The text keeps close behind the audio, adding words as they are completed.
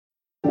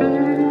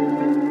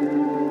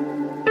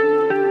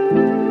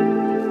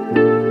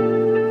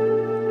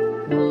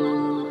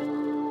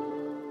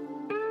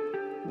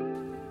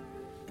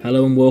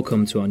warm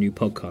welcome to our new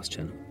podcast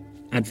channel,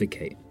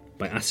 Advocate,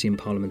 by ASEAN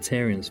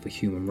Parliamentarians for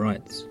Human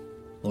Rights,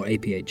 or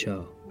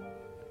APHR.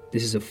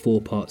 This is a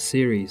 4-part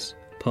series,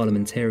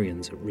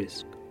 Parliamentarians at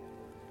Risk.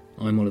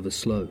 I'm Oliver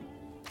Slow.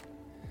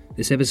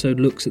 This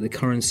episode looks at the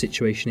current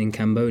situation in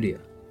Cambodia,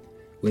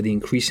 where the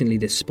increasingly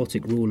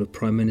despotic rule of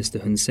Prime Minister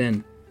Hun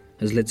Sen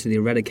has led to the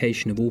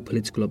eradication of all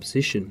political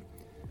opposition,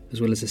 as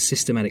well as a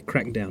systematic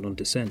crackdown on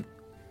dissent.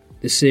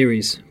 This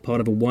series,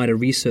 part of a wider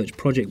research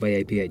project by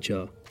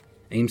APHR,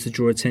 aims to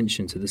draw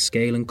attention to the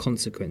scale and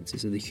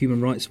consequences of the human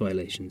rights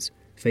violations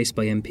faced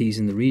by MPs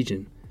in the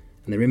region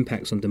and their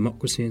impacts on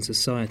democracy and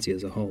society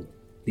as a whole.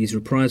 These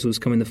reprisals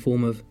come in the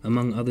form of,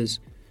 among others,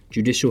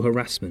 judicial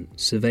harassment,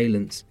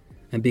 surveillance,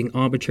 and being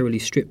arbitrarily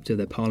stripped of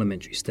their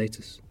parliamentary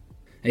status.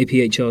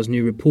 APHR's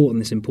new report on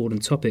this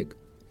important topic,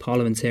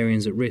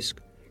 Parliamentarians at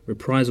Risk,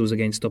 Reprisals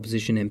Against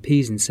Opposition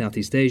MPs in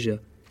Southeast Asia,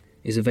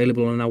 is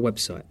available on our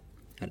website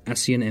at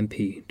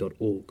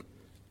aseanmp.org.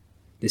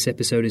 This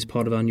episode is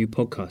part of our new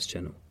podcast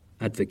channel,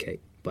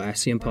 Advocate, by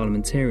ASEAN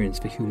Parliamentarians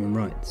for Human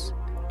Rights.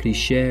 Please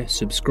share,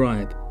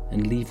 subscribe,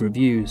 and leave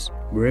reviews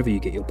wherever you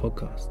get your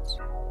podcasts.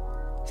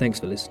 Thanks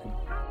for listening.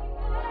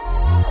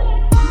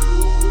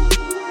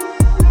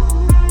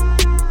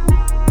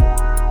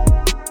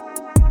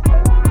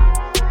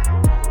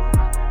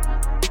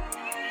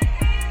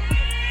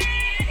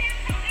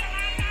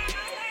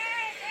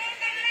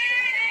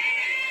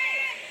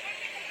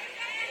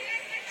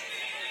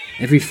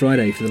 Every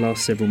Friday for the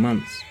last several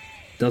months,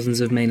 dozens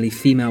of mainly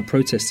female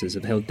protesters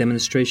have held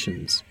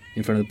demonstrations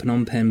in front of the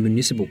Phnom Penh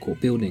Municipal Court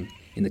building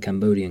in the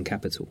Cambodian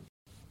capital.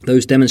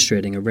 Those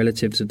demonstrating are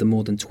relatives of the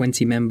more than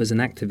 20 members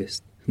and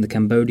activists from the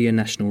Cambodia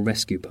National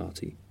Rescue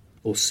Party,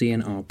 or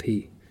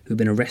CNRP, who've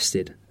been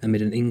arrested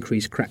amid an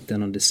increased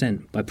crackdown on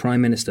dissent by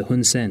Prime Minister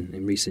Hun Sen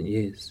in recent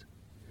years.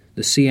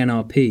 The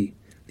CNRP,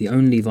 the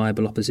only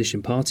viable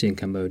opposition party in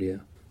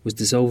Cambodia, was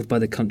dissolved by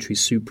the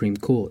country's Supreme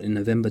Court in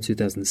November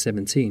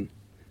 2017,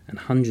 and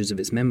hundreds of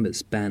its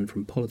members banned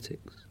from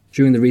politics.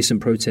 During the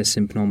recent protests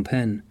in Phnom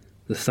Penh,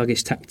 the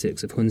thuggish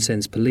tactics of Hun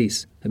Sen's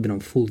police have been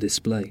on full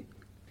display.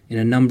 In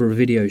a number of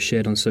videos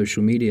shared on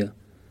social media,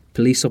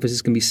 police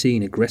officers can be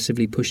seen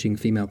aggressively pushing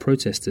female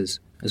protesters,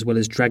 as well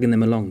as dragging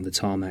them along the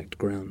tarmacked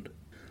ground.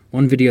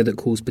 One video that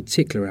caused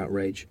particular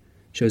outrage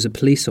shows a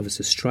police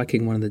officer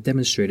striking one of the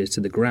demonstrators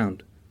to the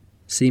ground,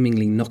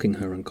 seemingly knocking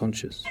her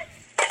unconscious.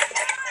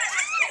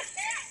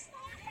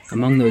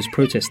 Among those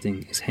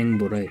protesting is Heng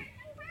Bore,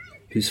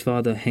 whose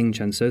father, Heng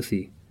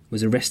Chansothi,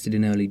 was arrested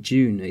in early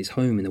June at his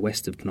home in the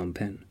west of Phnom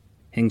Penh.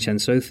 Heng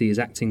Chansothi is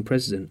acting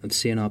president of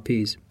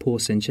CNRP's Por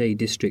Senchai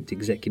District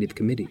Executive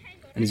Committee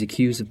and is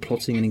accused of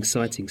plotting and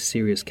inciting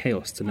serious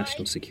chaos to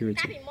national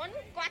security.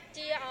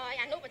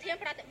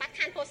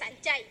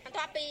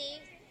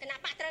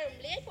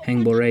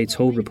 Heng Bore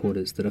told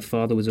reporters that her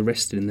father was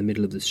arrested in the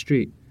middle of the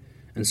street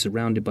and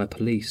surrounded by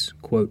police,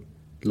 quote,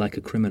 like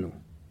a criminal.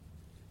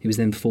 He was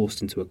then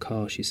forced into a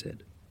car, she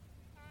said.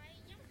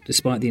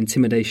 Despite the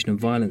intimidation and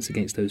violence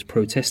against those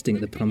protesting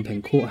at the Phnom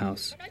Penh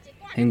courthouse,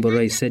 Heng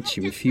Bore said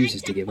she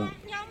refuses to give up.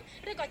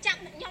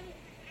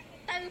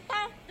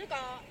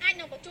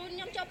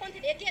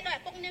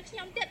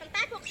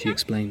 She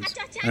explains,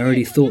 I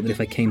already thought that if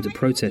I came to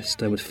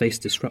protest, I would face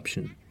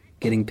disruption,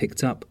 getting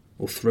picked up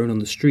or thrown on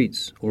the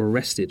streets or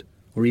arrested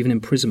or even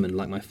imprisonment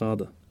like my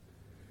father.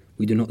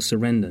 We do not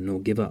surrender nor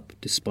give up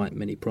despite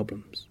many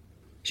problems.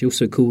 She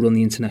also called on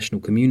the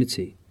international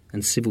community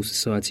and civil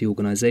society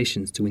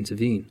organisations to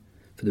intervene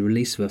for the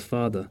release of her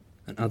father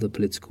and other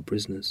political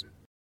prisoners.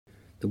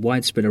 The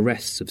widespread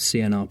arrests of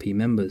CNRP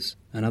members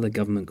and other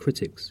government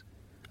critics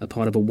are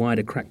part of a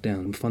wider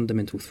crackdown on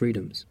fundamental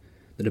freedoms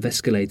that have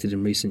escalated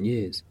in recent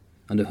years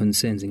under Hun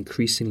Sen's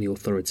increasingly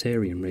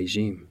authoritarian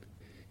regime.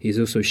 He has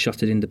also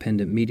shuttered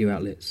independent media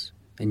outlets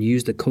and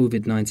used the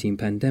COVID-19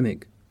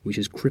 pandemic, which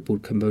has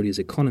crippled Cambodia's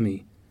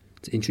economy,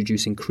 to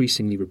introduce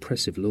increasingly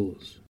repressive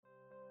laws.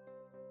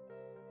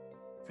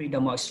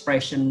 Freedom of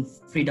expression,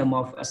 freedom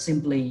of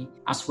assembly,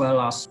 as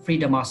well as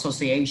freedom of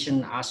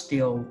association are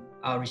still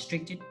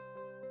restricted.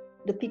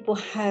 The people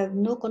have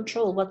no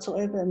control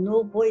whatsoever,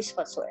 no voice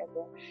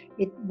whatsoever.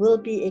 It will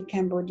be a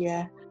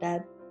Cambodia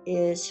that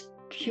is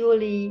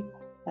purely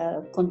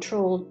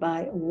controlled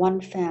by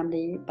one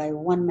family, by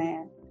one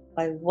man,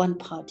 by one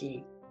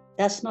party.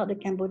 That's not the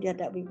Cambodia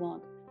that we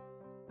want.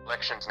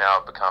 Elections now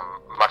have become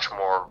much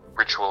more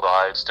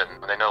ritualized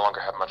and they no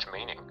longer have much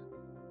meaning.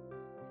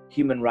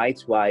 Human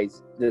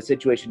rights-wise, the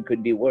situation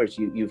couldn't be worse.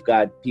 You've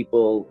got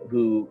people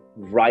who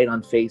write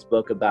on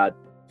Facebook about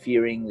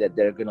fearing that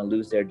they're going to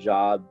lose their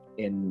job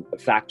in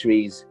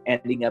factories,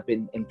 ending up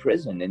in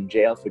prison, in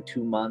jail for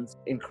 2 months.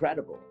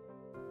 Incredible.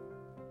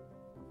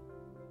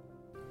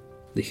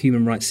 The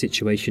human rights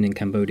situation in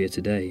Cambodia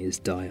today is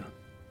dire.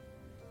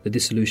 The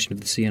dissolution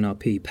of the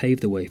CNRP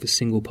paved the way for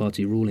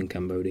single-party rule in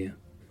Cambodia.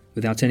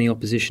 Without any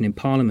opposition in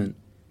parliament,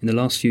 in the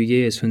last few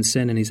years, Hun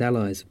Sen and his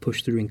allies have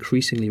pushed through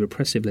increasingly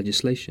repressive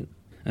legislation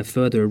and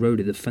further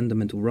eroded the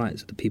fundamental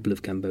rights of the people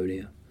of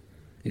Cambodia,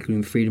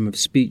 including freedom of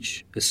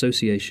speech,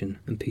 association,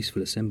 and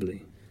peaceful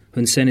assembly.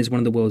 Hun Sen is one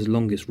of the world's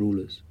longest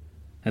rulers.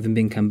 having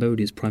been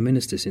Cambodia's prime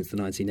minister since the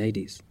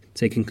 1980s,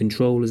 taking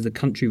control as the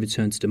country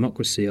returned to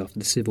democracy after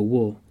the civil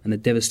war and the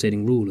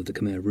devastating rule of the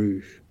Khmer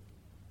Rouge.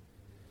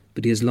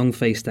 But he has long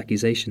faced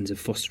accusations of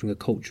fostering a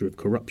culture of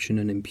corruption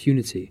and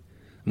impunity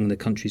among the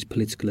country's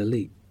political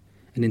elite,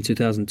 and in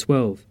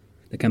 2012,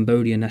 the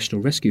Cambodian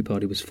National Rescue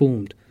Party was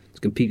formed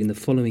to compete in the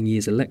following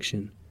year's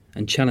election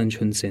and challenge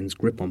Hun Sen's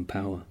grip on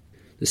power.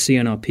 The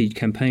CNRP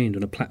campaigned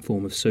on a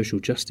platform of social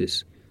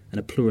justice and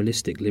a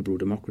pluralistic liberal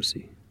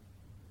democracy.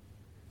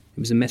 It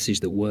was a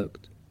message that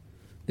worked.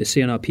 The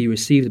CNRP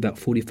received about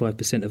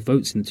 45% of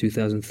votes in the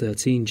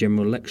 2013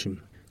 general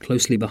election,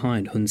 closely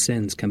behind Hun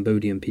Sen's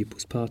Cambodian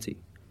People's Party,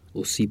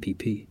 or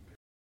CPP.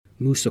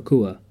 Mu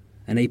Sokua,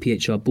 an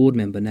APHR board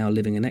member now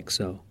living in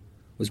exile,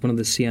 was one of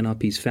the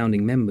CNRP's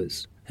founding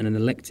members and an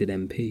elected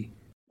MP.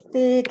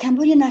 The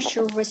Cambodian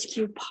National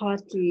Rescue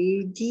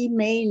Party, the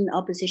main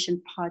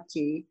opposition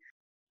party,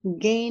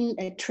 gained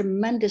a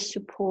tremendous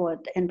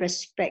support and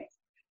respect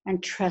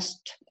and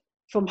trust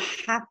from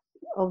half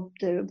of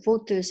the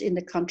voters in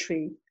the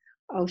country,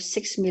 of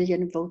 6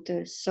 million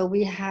voters. So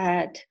we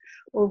had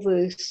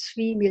over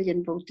 3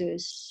 million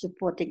voters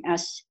supporting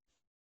us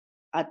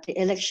at the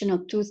election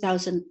of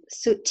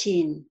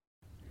 2013.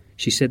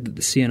 She said that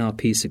the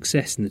CNRP's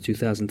success in the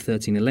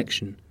 2013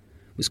 election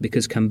was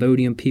because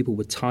Cambodian people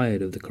were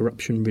tired of the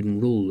corruption-ridden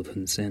rule of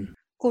Hun Sen.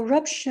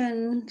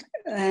 Corruption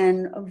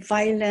and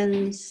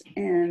violence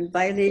and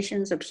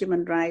violations of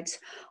human rights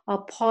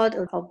are part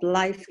of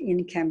life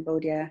in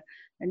Cambodia.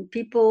 And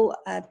people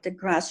at the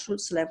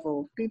grassroots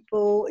level,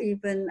 people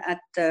even at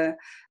the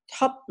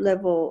top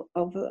level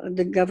of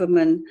the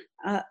government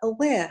are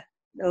aware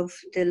of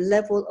the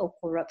level of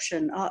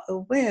corruption, are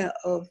aware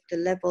of the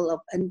level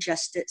of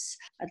injustice,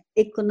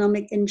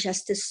 economic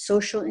injustice,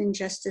 social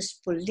injustice,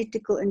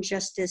 political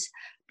injustice.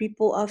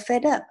 People are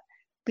fed up.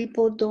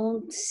 People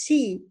don't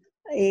see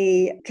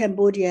a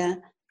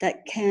Cambodia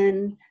that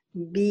can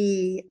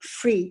be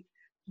free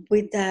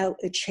without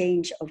a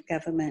change of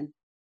government.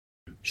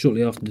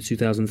 Shortly after the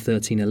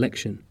 2013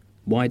 election,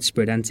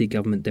 widespread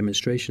anti-government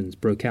demonstrations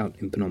broke out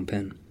in Phnom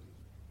Penh.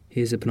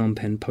 Here's a Phnom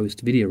Penh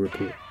Post video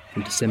report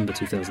from December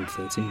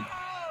 2013.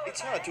 It's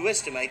hard to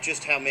estimate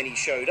just how many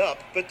showed up,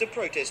 but the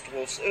protest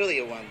dwarfs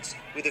earlier ones,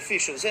 with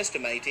officials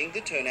estimating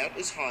the turnout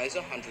as high as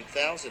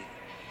 100,000.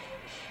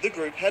 The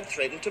group had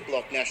threatened to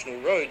block national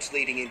roads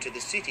leading into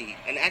the city,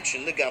 an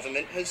action the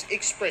government has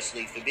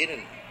expressly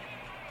forbidden.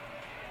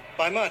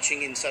 By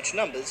marching in such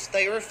numbers,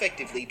 they are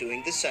effectively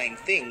doing the same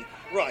thing,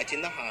 right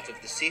in the heart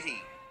of the city.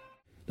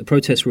 The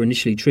protests were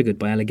initially triggered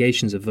by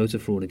allegations of voter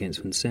fraud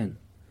against Hun Sen,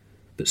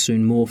 but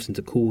soon morphed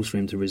into calls for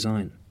him to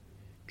resign,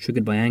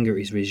 triggered by anger at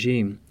his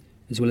regime,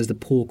 as well as the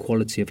poor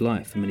quality of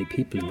life for many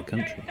people in the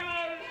country.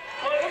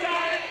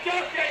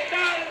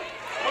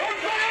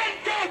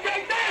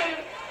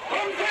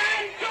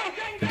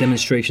 The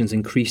demonstrations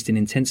increased in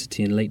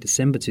intensity in late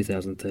December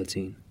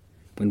 2013,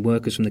 when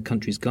workers from the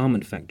country's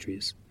garment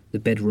factories, the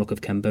bedrock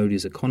of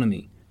Cambodia's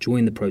economy,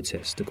 joined the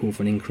protests to call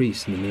for an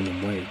increase in the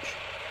minimum wage.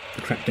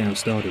 The crackdown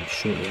started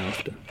shortly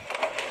after.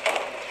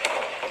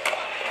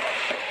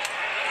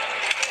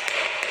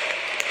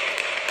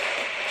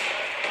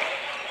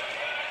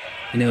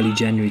 In early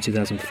January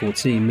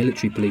 2014,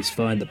 military police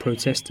fired at the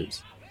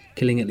protesters,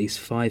 killing at least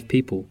 5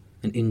 people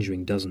and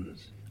injuring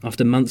dozens.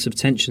 After months of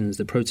tensions,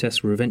 the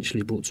protests were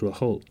eventually brought to a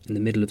halt in the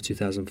middle of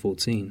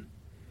 2014,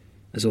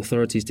 as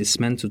authorities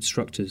dismantled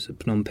structures at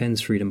Phnom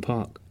Penh's Freedom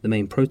Park, the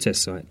main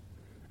protest site,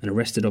 and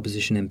arrested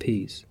opposition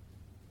MPs,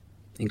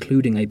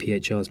 including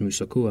APHR's Mu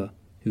Sokua,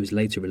 who was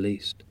later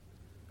released.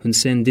 Hun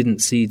Sen didn't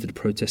cede to the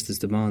protesters'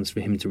 demands for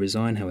him to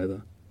resign,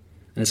 however,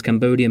 and as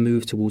Cambodia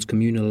moved towards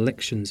communal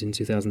elections in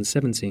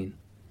 2017,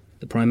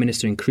 the Prime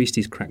Minister increased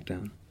his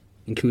crackdown,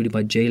 including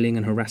by jailing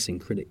and harassing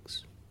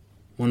critics.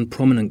 One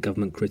prominent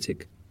government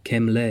critic,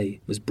 Kem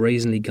Lay, was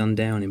brazenly gunned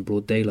down in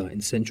broad daylight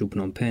in central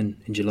Phnom Penh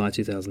in July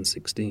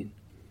 2016.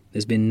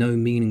 There's been no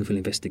meaningful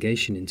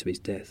investigation into his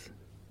death.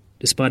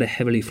 Despite a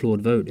heavily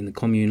flawed vote in the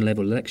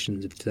commune-level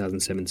elections of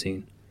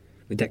 2017,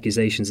 with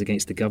accusations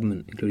against the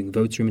government, including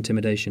voter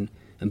intimidation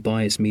and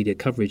biased media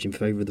coverage in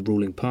favour of the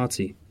ruling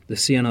party, the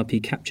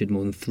CNRP captured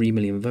more than 3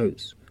 million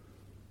votes,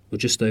 or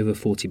just over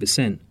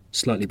 40%,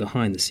 slightly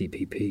behind the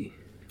CPP.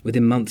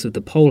 Within months of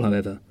the poll,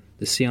 however,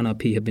 the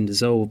CNRP had been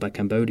dissolved by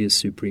Cambodia's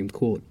Supreme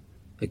Court,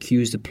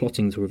 accused of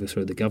plotting to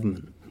overthrow the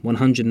government.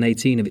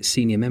 118 of its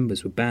senior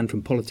members were banned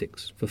from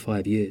politics for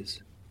 5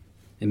 years.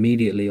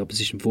 Immediately,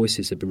 opposition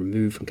voices had been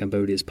removed from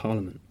Cambodia's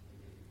parliament,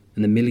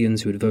 and the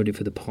millions who had voted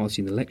for the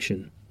party in the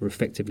election were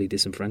effectively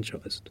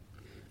disenfranchised.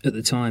 At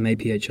the time,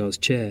 APHR's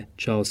chair,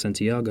 Charles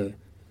Santiago,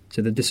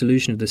 said the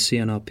dissolution of the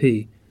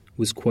CNRP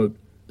was, quote,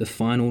 the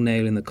final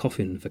nail in the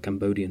coffin for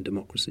Cambodian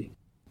democracy.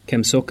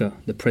 Kem Sokha,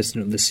 the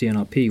president of the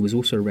CNRP, was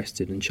also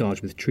arrested and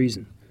charged with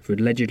treason for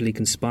allegedly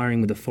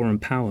conspiring with a foreign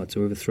power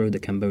to overthrow the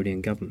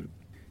Cambodian government.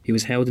 He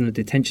was held in a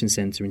detention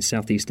centre in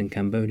southeastern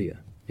Cambodia,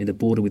 near the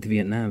border with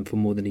Vietnam, for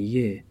more than a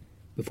year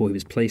before he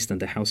was placed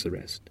under house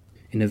arrest.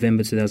 In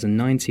November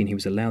 2019, he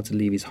was allowed to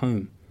leave his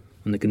home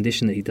on the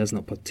condition that he does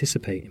not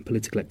participate in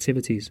political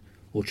activities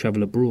or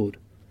travel abroad,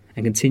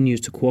 and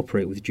continues to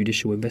cooperate with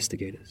judicial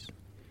investigators.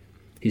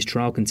 His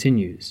trial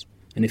continues,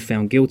 and if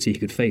found guilty, he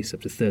could face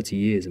up to 30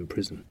 years in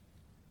prison.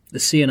 The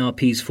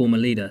CNRP's former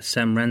leader,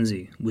 Sam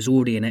Rainsy, was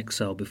already in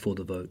exile before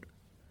the vote,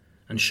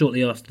 and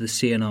shortly after the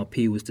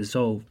CNRP was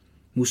dissolved,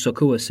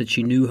 Musakua said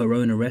she knew her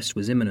own arrest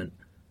was imminent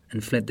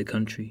and fled the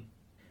country.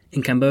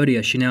 In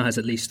Cambodia, she now has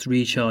at least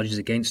 3 charges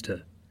against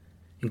her,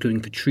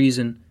 including for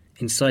treason,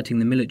 inciting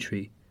the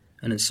military,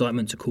 and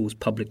incitement to cause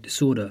public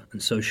disorder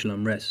and social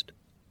unrest.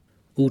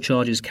 All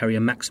charges carry a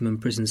maximum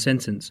prison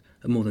sentence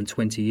of more than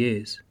 20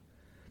 years.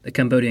 The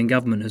Cambodian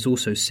government has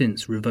also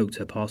since revoked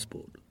her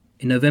passport.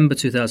 In November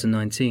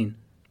 2019,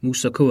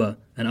 Musakua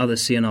and other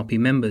CNRP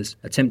members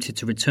attempted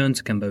to return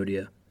to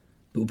Cambodia,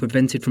 but were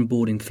prevented from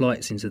boarding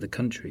flights into the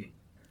country.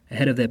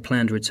 Ahead of their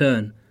planned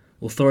return,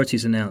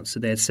 authorities announced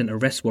that they had sent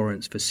arrest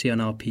warrants for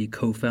CNRP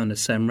co-founder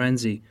Sam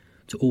Rainsy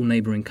to all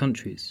neighbouring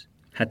countries,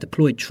 had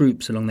deployed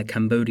troops along the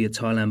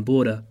Cambodia-Thailand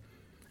border,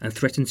 and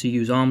threatened to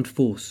use armed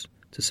force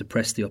to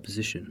suppress the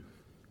opposition.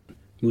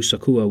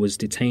 Musakua was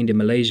detained in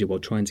Malaysia while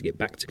trying to get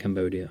back to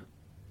Cambodia,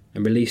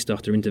 and released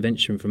after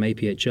intervention from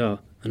APHR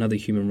and other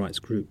human rights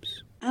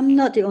groups. I'm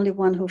not the only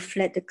one who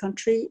fled the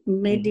country.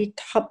 Many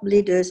top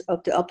leaders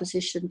of the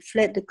opposition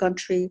fled the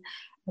country.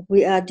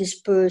 We are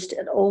dispersed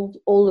all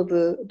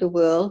over the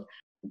world.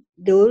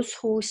 Those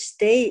who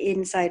stay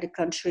inside the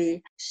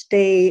country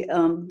stay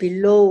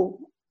below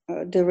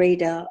the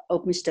radar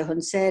of Mr.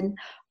 Hun Sen,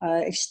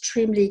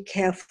 extremely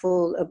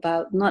careful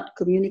about not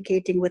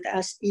communicating with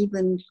us,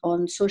 even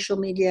on social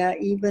media,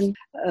 even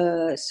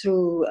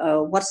through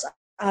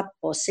WhatsApp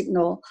or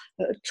Signal,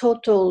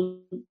 total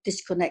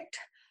disconnect.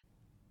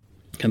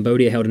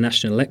 Cambodia held a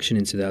national election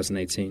in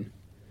 2018,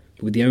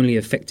 but with the only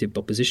effective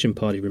opposition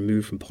party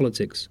removed from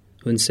politics,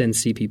 Hun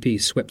Sen's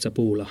CPP swept up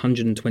all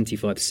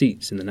 125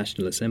 seats in the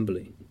National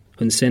Assembly.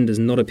 Hun Sen does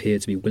not appear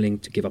to be willing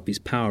to give up his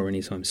power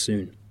anytime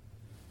soon,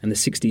 and the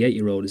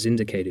 68-year-old has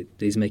indicated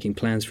that he's making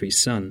plans for his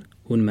son,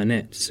 Hun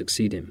Manet, to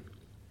succeed him.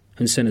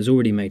 Hun Sen has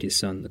already made his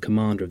son the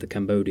commander of the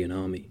Cambodian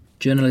army.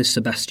 Journalist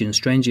Sebastian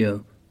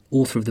Strangio,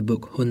 author of the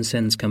book Hun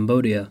Sen's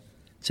Cambodia,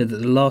 said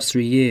that the last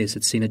 3 years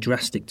had seen a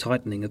drastic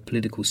tightening of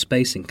political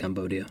space in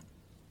Cambodia.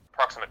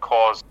 Proximate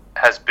cause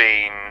has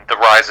been the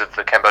rise of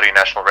the Cambodian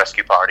National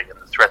Rescue Party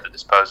and the threat that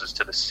this poses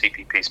to the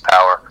CPP's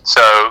power.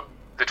 So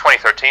the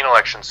 2013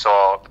 election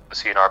saw the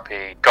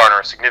CNRP garner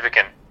a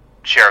significant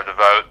share of the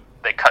vote.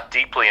 They cut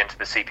deeply into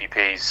the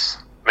CPP's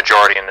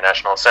majority in the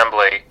National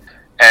Assembly,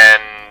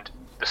 and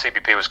the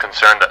CPP was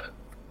concerned that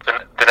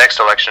the next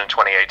election in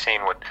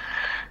 2018 would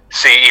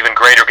see even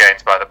greater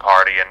gains by the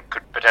party and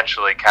could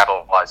potentially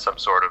catalyze some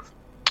sort of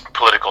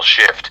political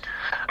shift.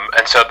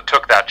 And so they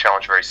took that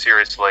challenge very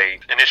seriously.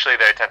 Initially,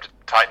 they attempted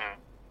to tighten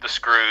the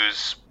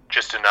screws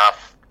just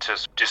enough to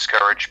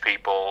discourage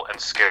people and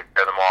scare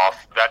them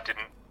off. That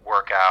didn't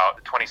work out.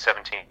 The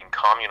 2017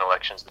 commune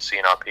elections, the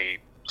CNRP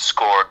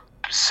scored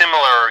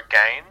similar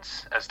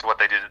gains as to what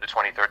they did at the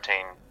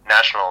 2013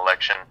 national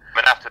election.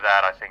 And after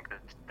that, I think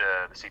that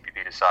the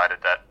CPP decided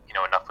that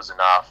enough was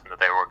enough and that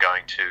they were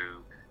going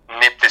to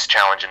nip this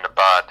challenge in the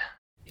bud.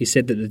 He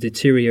said that the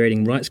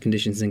deteriorating rights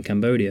conditions in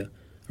Cambodia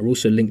are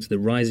also linked to the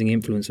rising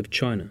influence of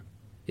China,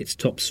 its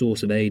top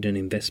source of aid and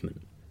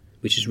investment,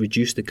 which has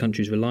reduced the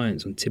country's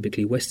reliance on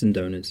typically Western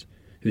donors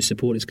who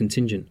support its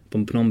contingent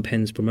from Phnom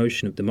Penh's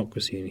promotion of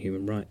democracy and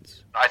human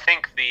rights. I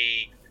think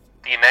the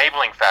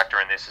enabling factor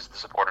in this is the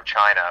support of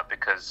China,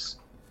 because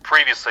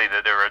previously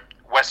there were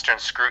Western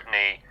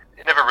scrutiny.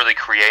 It never really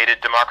created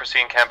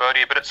democracy in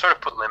Cambodia, but it sort of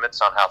put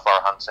limits on how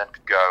far Hun Sen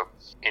could go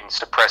in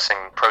suppressing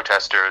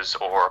protesters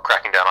or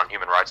cracking down on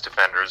human rights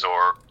defenders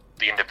or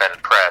the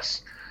independent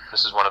press.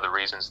 This is one of the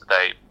reasons that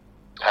they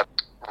have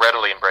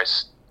readily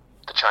embraced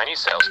the Chinese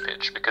sales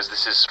pitch, because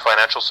this is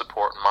financial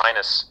support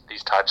minus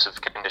these types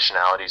of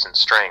conditionalities and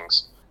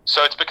strings.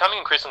 So it's becoming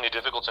increasingly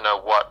difficult to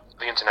know what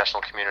the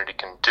international community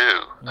can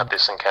do of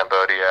this in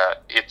Cambodia.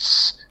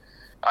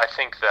 I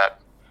think that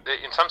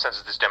in some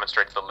senses this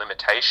demonstrates the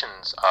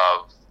limitations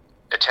of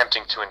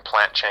attempting to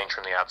implant change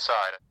from the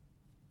outside.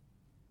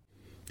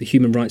 The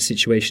human rights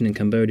situation in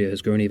Cambodia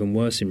has grown even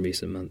worse in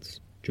recent months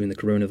during the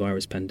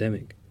coronavirus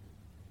pandemic.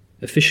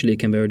 Officially,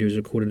 Cambodia has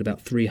recorded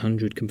about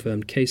 300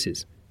 confirmed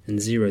cases and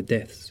 0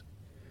 deaths.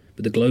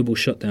 But the global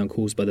shutdown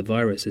caused by the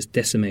virus has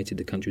decimated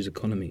the country's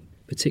economy,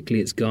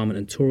 particularly its garment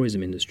and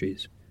tourism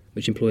industries,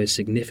 which employ a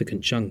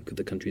significant chunk of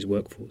the country's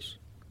workforce.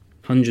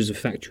 Hundreds of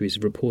factories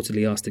have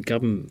reportedly asked the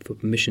government for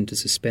permission to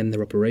suspend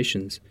their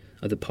operations,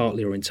 either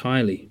partly or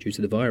entirely due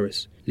to the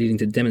virus, leading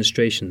to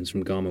demonstrations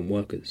from garment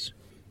workers.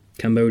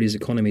 Cambodia's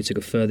economy took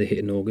a further hit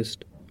in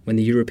August, when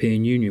the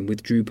European Union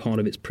withdrew part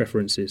of its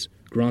preferences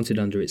granted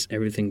under its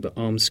Everything But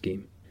Arms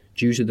scheme,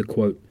 due to the,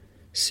 quote,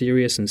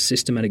 serious and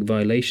systematic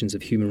violations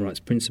of human rights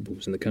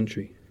principles in the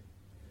country.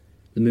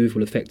 The move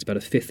will affect about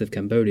a fifth of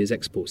Cambodia's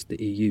exports to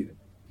the EU,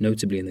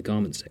 notably in the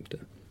garment sector.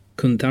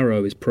 Kun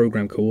Tharo is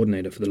Programme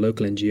Coordinator for the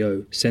local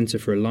NGO Centre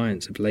for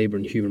Alliance of Labour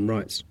and Human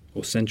Rights,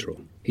 or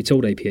Central. He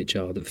told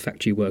APHR that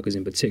factory workers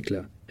in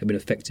particular have been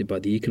affected by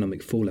the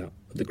economic fallout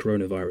of the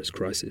coronavirus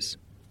crisis.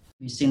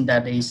 We've seen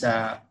that is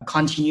a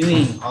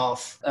continuing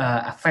of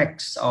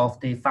effects of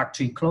the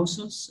factory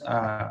closures.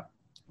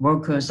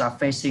 Workers are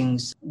facing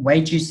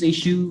wages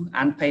issue,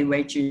 unpaid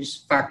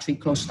wages, factory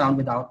closed down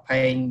without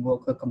paying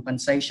worker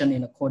compensation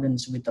in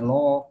accordance with the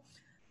law,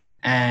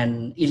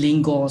 and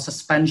illegal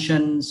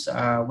suspensions,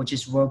 which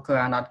is workers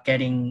are not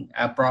getting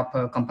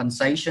proper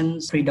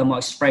compensations. Freedom of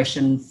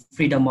expression,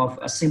 freedom of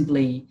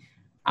assembly,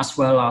 as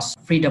well as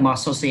freedom of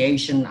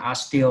association are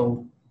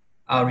still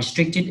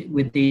restricted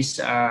with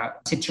this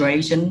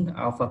situation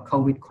of a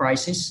COVID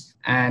crisis.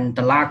 And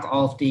the lack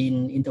of the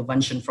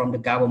intervention from the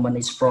government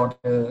is brought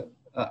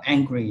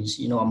angry,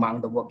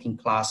 among the working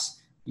class.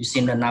 You've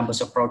seen the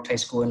numbers of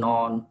protests going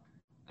on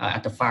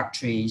at the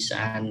factories,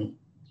 and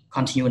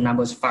continuing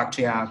numbers of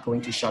factories are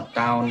going to shut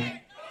down.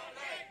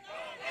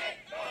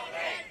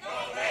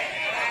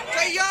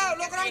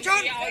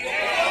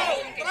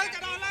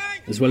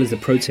 As well as the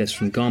protests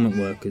from garment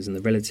workers and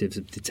the relatives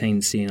of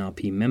detained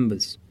CNRP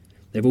members,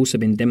 there have also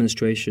been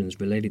demonstrations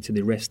related to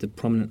the arrest of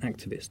prominent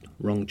activist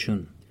Rong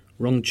Chun.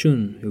 Rong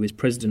Chun, who is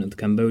president of the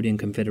Cambodian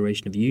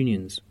Confederation of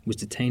Unions, was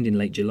detained in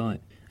late July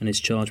and is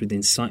charged with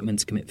incitement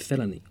to commit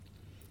felony,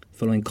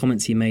 following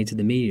comments he made to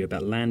the media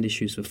about land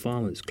issues for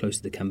farmers close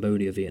to the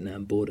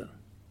Cambodia-Vietnam border.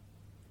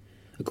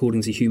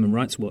 According to Human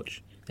Rights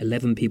Watch,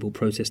 11 people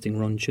protesting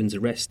Rong Chun's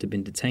arrest have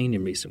been detained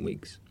in recent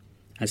weeks,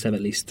 as have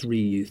at least 3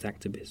 youth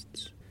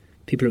activists.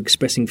 People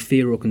expressing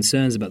fear or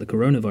concerns about the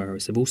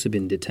coronavirus have also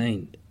been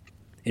detained.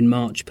 In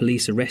March,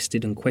 police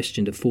arrested and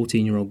questioned a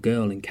 14-year-old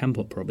girl in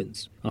Kampot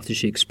province after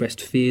she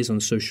expressed fears on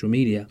social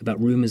media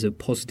about rumours of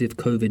positive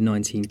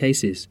COVID-19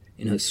 cases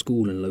in her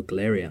school and local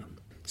area.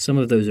 Some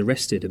of those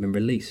arrested have been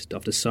released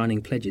after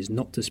signing pledges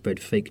not to spread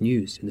fake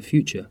news in the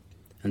future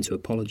and to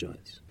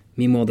apologise.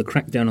 Meanwhile, the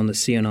crackdown on the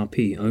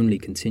CNRP only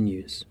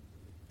continues.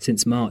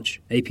 Since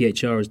March,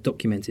 APHR has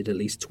documented at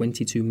least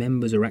 22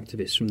 members or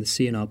activists from the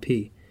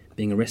CNRP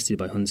being arrested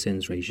by Hun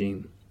Sen's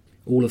regime.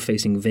 All are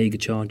facing vague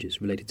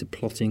charges related to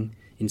plotting,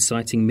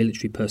 inciting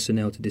military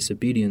personnel to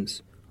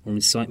disobedience, or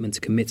incitement to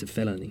commit a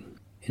felony.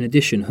 In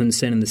addition, Hun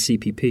Sen and the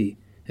CPP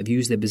have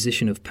used their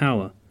position of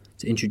power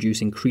to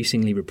introduce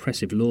increasingly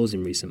repressive laws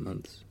in recent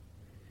months.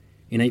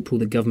 In April,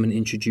 the government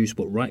introduced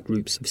what right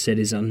groups have said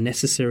is an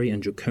unnecessary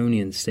and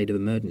draconian state of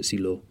emergency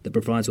law that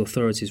provides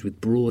authorities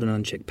with broad and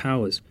unchecked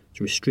powers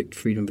to restrict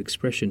freedom of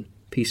expression,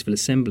 peaceful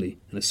assembly,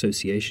 and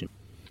association.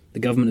 The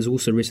government has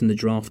also written the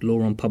draft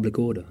law on public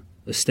order,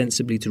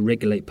 ostensibly to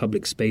regulate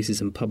public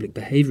spaces and public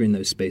behaviour in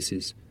those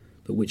spaces,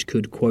 but which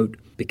could, quote,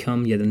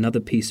 become yet another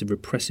piece of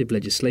repressive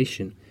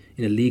legislation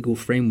in a legal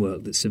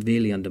framework that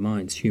severely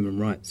undermines human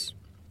rights.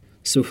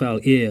 Sophal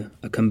Ir,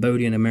 a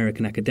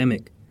Cambodian-American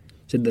academic,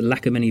 said the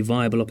lack of any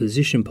viable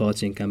opposition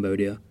party in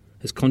Cambodia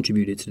has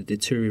contributed to the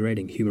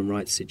deteriorating human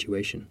rights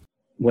situation.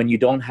 When you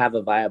don't have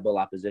a viable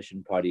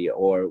opposition party,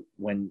 or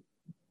when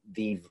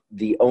the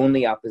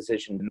only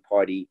opposition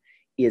party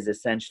is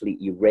essentially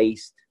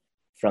erased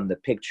from the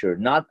picture,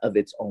 not of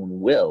its own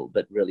will,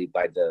 but really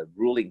by the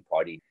ruling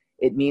party,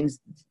 it means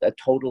a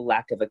total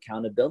lack of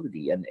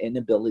accountability, an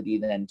inability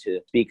then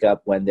to speak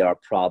up when there are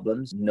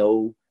problems,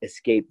 no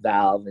escape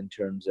valve in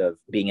terms of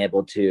being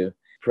able to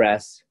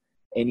press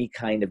any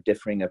kind of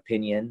differing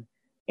opinion,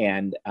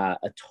 and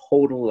a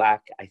total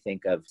lack, I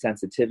think, of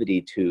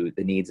sensitivity to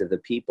the needs of the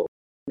people.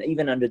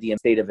 Even under the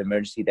state of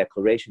emergency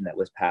declaration that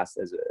was passed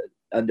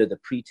under the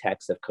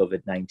pretext of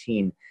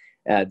COVID-19,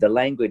 the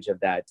language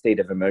of that state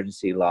of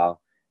emergency law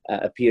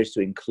appears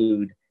to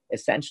include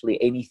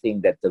essentially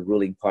anything that the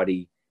ruling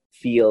party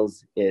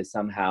feels is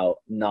somehow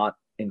not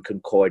in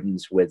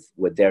concordance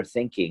with their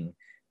thinking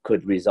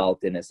could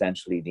result in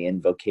essentially the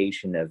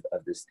invocation of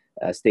this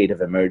state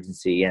of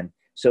emergency. And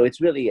so it's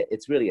really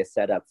a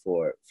setup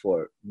for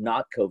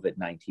not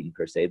COVID-19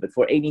 per se, but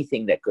for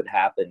anything that could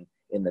happen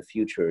in the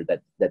future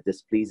that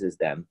displeases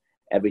them.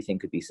 Everything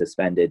could be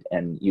suspended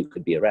and you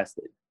could be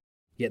arrested.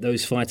 Yet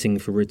those fighting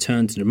for a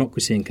return to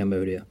democracy in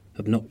Cambodia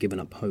have not given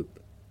up hope.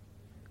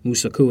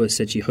 Musakua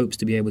said she hopes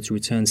to be able to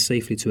return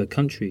safely to her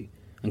country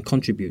and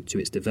contribute to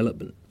its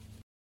development.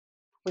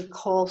 We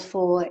call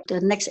for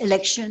the next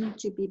election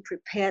to be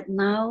prepared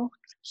now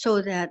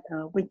so that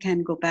we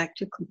can go back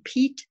to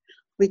compete.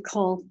 We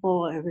call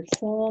for a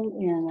reform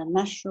in a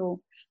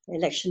national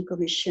election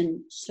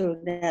commission so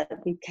that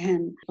we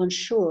can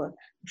ensure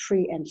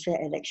free and fair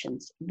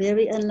elections.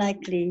 Very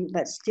unlikely,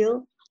 but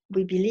still,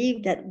 we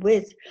believe that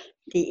with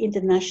the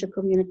international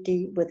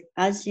community, with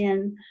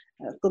ASEAN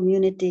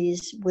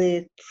communities,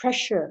 with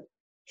pressure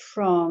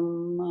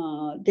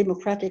from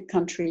democratic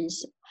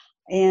countries,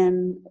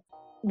 and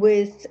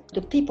with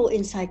the people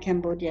inside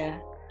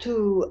Cambodia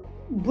to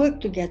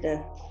work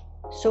together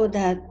so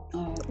that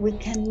we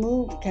can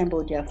move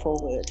Cambodia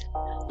forward.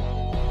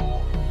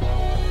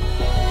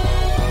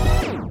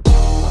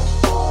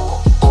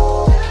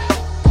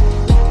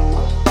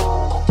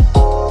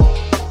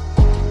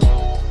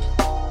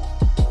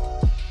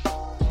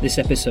 This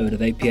episode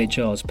of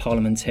APHR's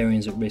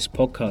Parliamentarians at Risk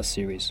podcast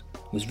series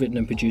was written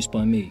and produced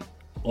by me,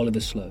 Oliver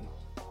Slow,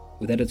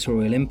 with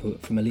editorial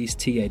input from Elise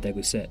T.A.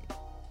 Daguset.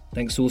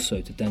 Thanks also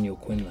to Daniel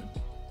Quinlan.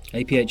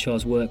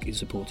 APHR's work is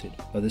supported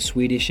by the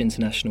Swedish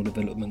International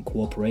Development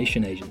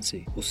Cooperation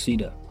Agency, or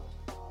SIDA,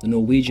 the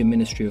Norwegian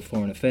Ministry of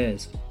Foreign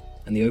Affairs,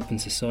 and the Open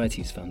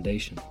Societies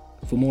Foundation.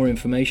 For more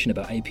information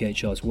about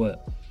APHR's work,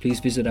 please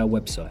visit our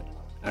website,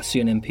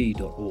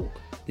 aseanmp.org.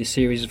 This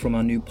series is from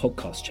our new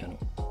podcast channel,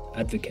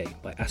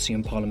 Advocate by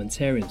ASEAN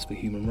Parliamentarians for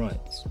Human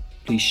Rights.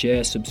 Please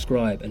share,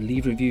 subscribe, and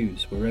leave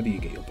reviews wherever you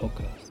get your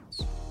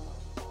podcasts.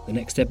 The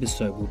next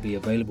episode will be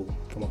available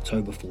from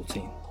October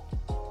 14.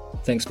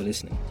 Thanks for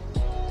listening.